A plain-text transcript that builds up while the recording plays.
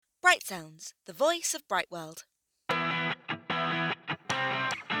Bright Sounds, the voice of Bright World.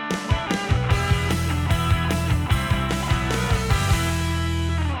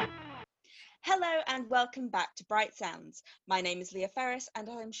 Hello and welcome back to Bright Sounds. My name is Leah Ferris and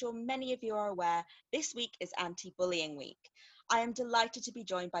I'm sure many of you are aware this week is Anti-Bullying Week. I am delighted to be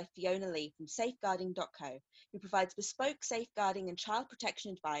joined by Fiona Lee from safeguarding.co, who provides bespoke safeguarding and child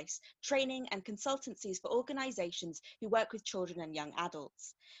protection advice, training and consultancies for organisations who work with children and young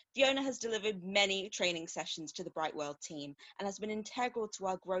adults. Fiona has delivered many training sessions to the Bright World team and has been integral to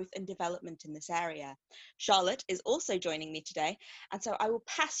our growth and development in this area. Charlotte is also joining me today, and so I will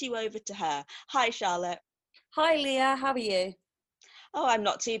pass you over to her. Hi, Charlotte. Hi, Leah. How are you? Oh, I'm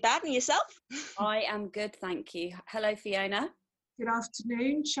not too bad. And yourself? I am good, thank you. Hello, Fiona. Good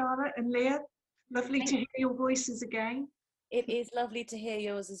afternoon, Charlotte and Leah. Lovely to hear your voices again. It is lovely to hear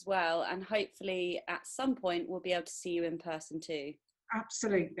yours as well, and hopefully at some point we'll be able to see you in person too.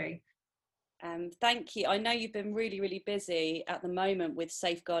 Absolutely. Thank you. I know you've been really busy at the moment with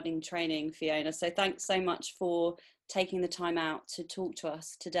safeguarding training, Fiona, so thanks so much for taking the time out to talk to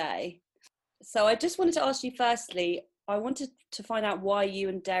us today. So I just wanted to ask you firstly, I wanted to find out why you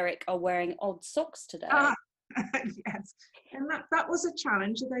and Derek are wearing odd socks today. Yes, and that was a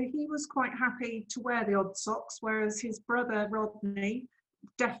challenge, although he was quite happy to wear the odd socks, whereas his brother Rodney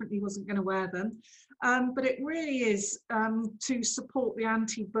definitely wasn't going to wear them. But it really is to support the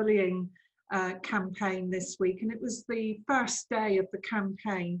anti-bullying campaign this week, and it was the first day of the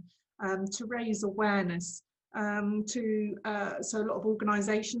campaign to raise awareness so a lot of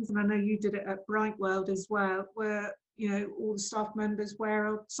organisations, and I know you did it at Bright World as well, where all the staff members wear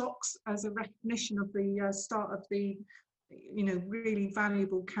odd socks as a recognition of the start of the really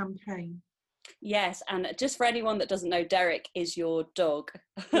valuable campaign. Yes, and just for anyone that doesn't know, Derek is your dog.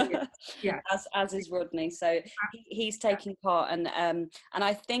 Yeah. as is Rodney, so he's taking part, and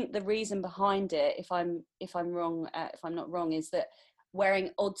I think the reason behind it, if I'm not wrong, is that wearing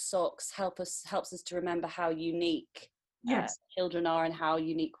odd socks helps us to remember how unique children are and how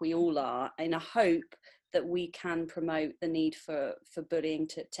unique we all are, in a hope that we can promote the need for bullying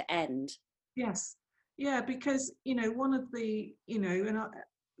to end. Yes, yeah, because one of the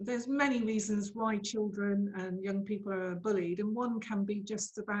there's many reasons why children and young people are bullied, and one can be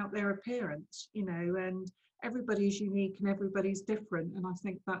just about their appearance, and everybody's unique and everybody's different, and I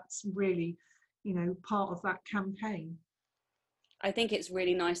think that's really part of that campaign. I think it's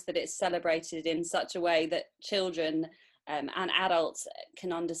really nice that it's celebrated in such a way that children and adults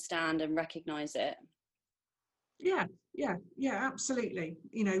can understand and recognise it. Yeah, absolutely.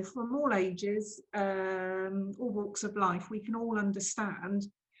 From all ages, all walks of life, we can all understand.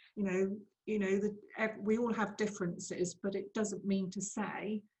 That we all have differences, but it doesn't mean to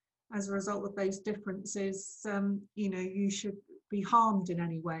say, as a result of those differences, you should be harmed in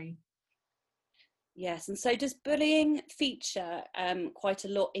any way. Yes, and so does bullying feature quite a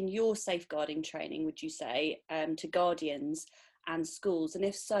lot in your safeguarding training, would you say, to guardians and schools? And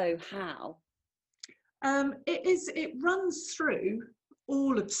if so, how? It runs through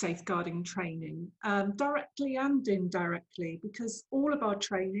all of safeguarding training, directly and indirectly, because all of our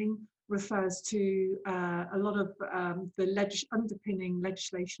training refers to a lot of the underpinning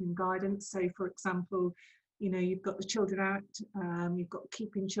legislation and guidance. So, for example, you've got the Children Act, you've got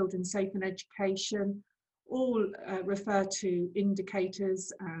Keeping Children Safe in Education, all refer to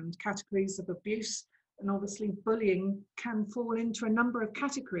indicators and categories of abuse. And obviously bullying can fall into a number of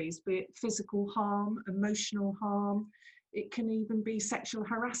categories, be it physical harm, emotional harm. It can even be sexual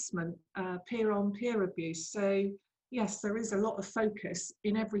harassment, peer-on-peer abuse. So yes, there is a lot of focus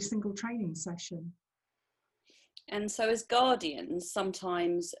in every single training session. And so as guardians,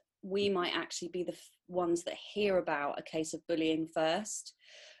 sometimes we might actually be the ones that hear about a case of bullying first.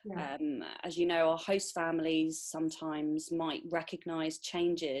 Yeah. As you know, our host families sometimes might recognise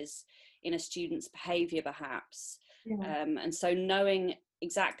changes in a student's behaviour perhaps. Yeah. And so knowing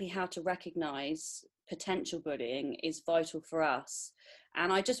exactly how to recognise potential bullying is vital for us.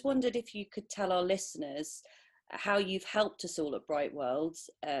 And I just wondered if you could tell our listeners how you've helped us all at Bright World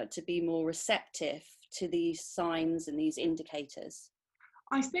to be more receptive to these signs and these indicators.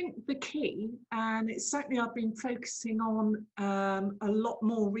 I think the key, and it's certainly I've been focusing on a lot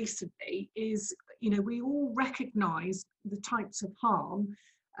more recently, is we all recognise the types of harm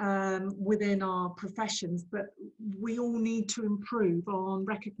within our professions, but we all need to improve on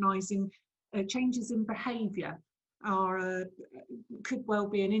recognising changes in behaviour could well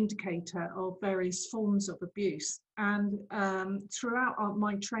be an indicator of various forms of abuse. And throughout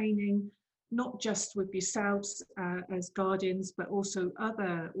my training, not just with yourselves as guardians, but also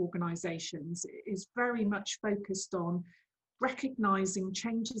other organisations, is very much focused on recognising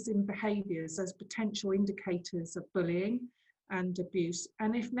changes in behaviours as potential indicators of bullying and abuse,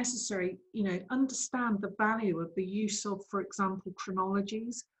 and if necessary, understand the value of the use of, for example,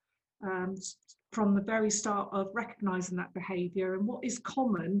 chronologies, from the very start of recognising that behaviour and what is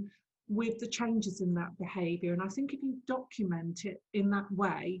common with the changes in that behaviour. And I think if you document it in that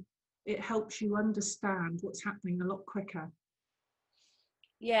way, it helps you understand what's happening a lot quicker.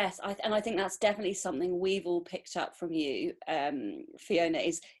 Yes, and I think that's definitely something we've all picked up from you, Fiona,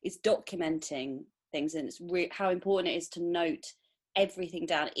 is documenting things, and it's how important it is to note everything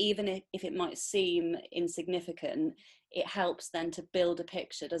down, even if it might seem insignificant. It helps then to build a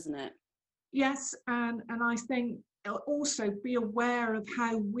picture, doesn't it? Yes, and I think also be aware of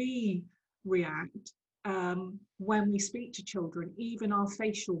how we react when we speak to children, even our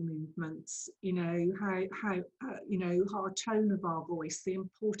facial movements, how our tone of our voice, the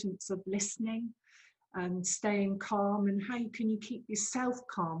importance of listening and staying calm, and how can you keep yourself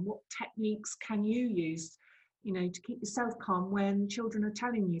calm? What techniques can you use, to keep yourself calm when children are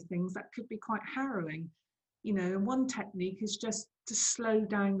telling you things that could be quite harrowing? And one technique is just to slow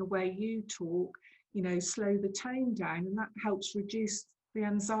down the way you talk, slow the tone down, and that helps reduce the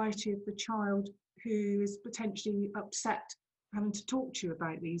anxiety of the child who is potentially upset having to talk to you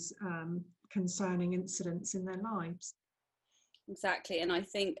about these concerning incidents in their lives. Exactly, and I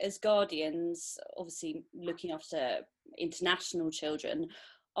think as guardians, obviously looking after international children,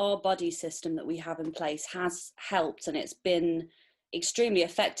 our buddy system that we have in place has helped, and it's been extremely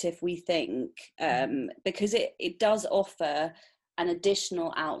effective, we think, because it does offer an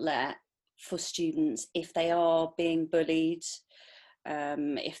additional outlet for students if they are being bullied,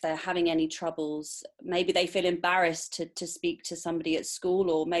 if they're having any troubles. Maybe they feel embarrassed to speak to somebody at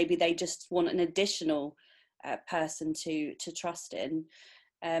school, or maybe they just want an additional person to trust in.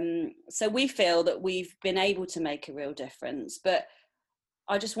 So we feel that we've been able to make a real difference, but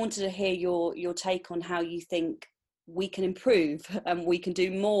I just wanted to hear your take on how you think we can improve and we can do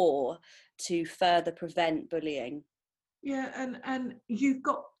more to further prevent bullying. Yeah, and you've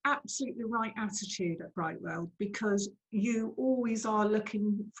got absolutely the right attitude at Brightwell, because you always are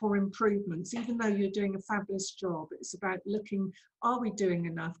looking for improvements. Even though you're doing a fabulous job, it's about looking, are we doing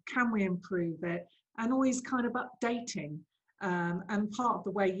enough? Can we improve it? And always kind of updating. And part of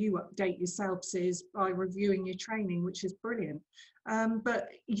the way you update yourselves is by reviewing your training, which is brilliant. But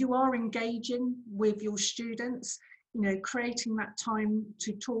you are engaging with your students. Creating that time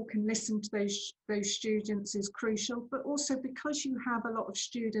to talk and listen to those students is crucial, but also because you have a lot of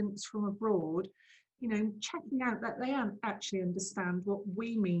students from abroad, checking out that they actually understand what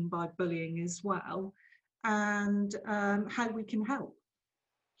we mean by bullying as well, and how we can help.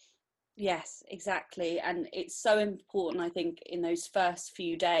 Yes, exactly. And it's so important, I think, in those first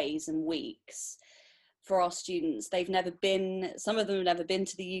few days and weeks for our students. Some of them have never been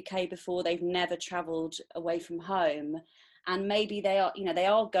to the UK before, they've never travelled away from home, and maybe they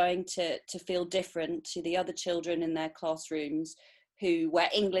are going to feel different to the other children in their classrooms where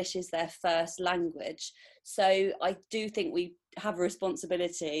English is their first language. So I do think we have a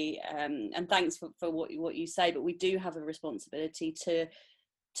responsibility, and thanks for what you say, but we do have a responsibility to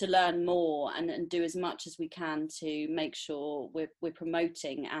learn more and do as much as we can to make sure we're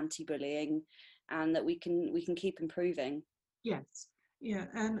promoting anti-bullying, and that we can keep improving. Yes, yeah,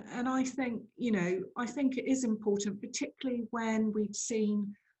 and I think I think it is important, particularly when we've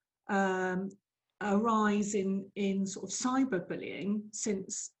seen a rise in sort of cyberbullying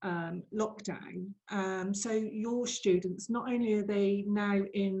since lockdown. So your students, not only are they now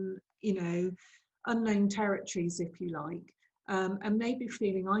in unknown territories, if you like, and maybe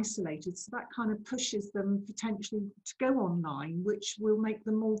feeling isolated, so that kind of pushes them potentially to go online, which will make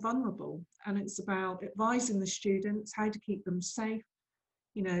them more vulnerable. And it's about advising the students how to keep them safe,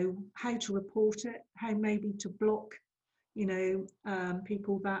 how to report it, how maybe to block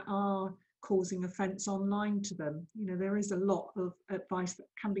people that are causing offence online to them. There is a lot of advice that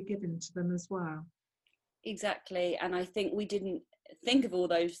can be given to them as well. Exactly, and I think we didn't think of all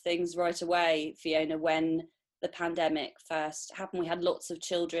those things right away, Fiona, when the pandemic first happened. We had lots of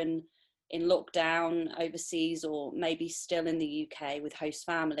children in lockdown overseas, or maybe still in the UK with host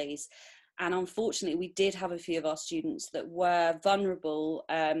families. And unfortunately, we did have a few of our students that were vulnerable,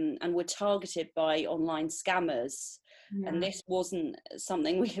 and were targeted by online scammers. Yeah. And this wasn't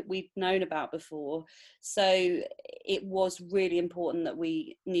something we'd known about before. So it was really important that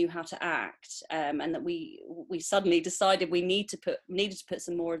we knew how to act, and that we suddenly decided we needed to put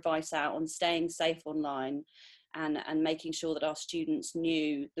some more advice out on staying safe online, and making sure that our students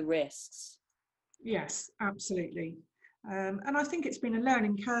knew the risks. Yes, absolutely. And I think it's been a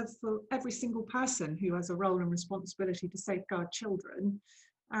learning curve for every single person who has a role and responsibility to safeguard children.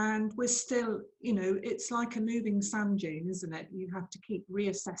 And we're still, it's like a moving sand dune, isn't it? You have to keep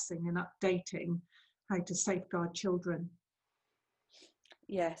reassessing and updating how to safeguard children.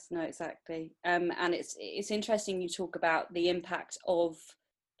 Yes, no, exactly. And it's interesting you talk about the impact of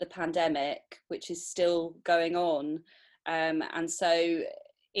the pandemic, which is still going on. And so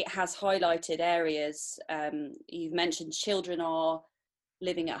it has highlighted areas. You've mentioned children are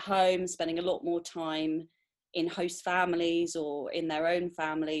living at home, spending a lot more time in host families or in their own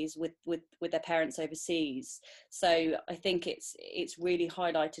families with their parents overseas. So I think it's really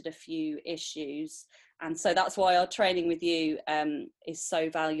highlighted a few issues, and so that's why our training with you is so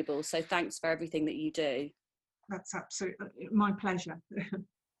valuable. So thanks for everything that you do. That's absolutely my pleasure.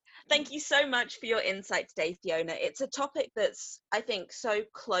 Thank you so much for your insight today, Fiona. It's a topic that's, I think, so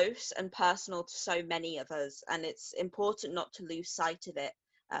close and personal to so many of us, and it's important not to lose sight of it,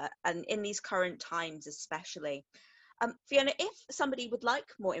 and in these current times especially. Fiona, if somebody would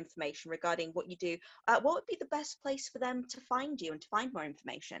like more information regarding what you do, what would be the best place for them to find you and to find more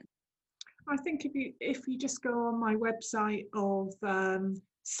information? I think if you just go on my website of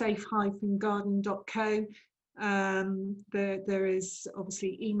safe-garden.co, there is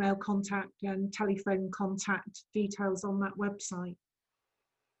obviously email contact and telephone contact details on that website.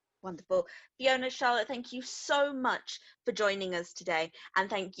 Wonderful. Fiona, Charlotte, thank you so much for joining us today. And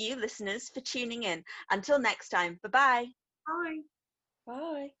thank you, listeners, for tuning in. Until next time, bye-bye. Bye.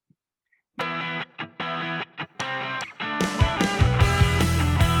 Bye.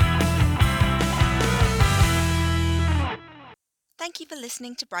 Thank you for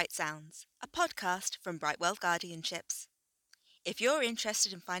listening to Bright Sounds, a podcast from Brightwell Guardianships. If you're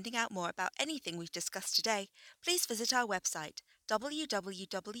interested in finding out more about anything we've discussed today, please visit our website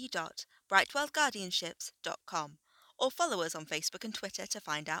www.brightwellguardianships.com or follow us on Facebook and Twitter to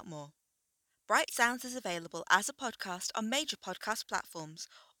find out more. Bright Sounds is available as a podcast on major podcast platforms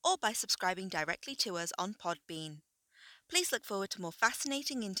or by subscribing directly to us on Podbean. Please look forward to more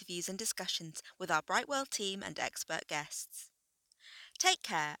fascinating interviews and discussions with our Brightwell team and expert guests. Take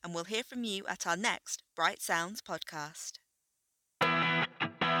care, and we'll hear from you at our next Bright Sounds podcast.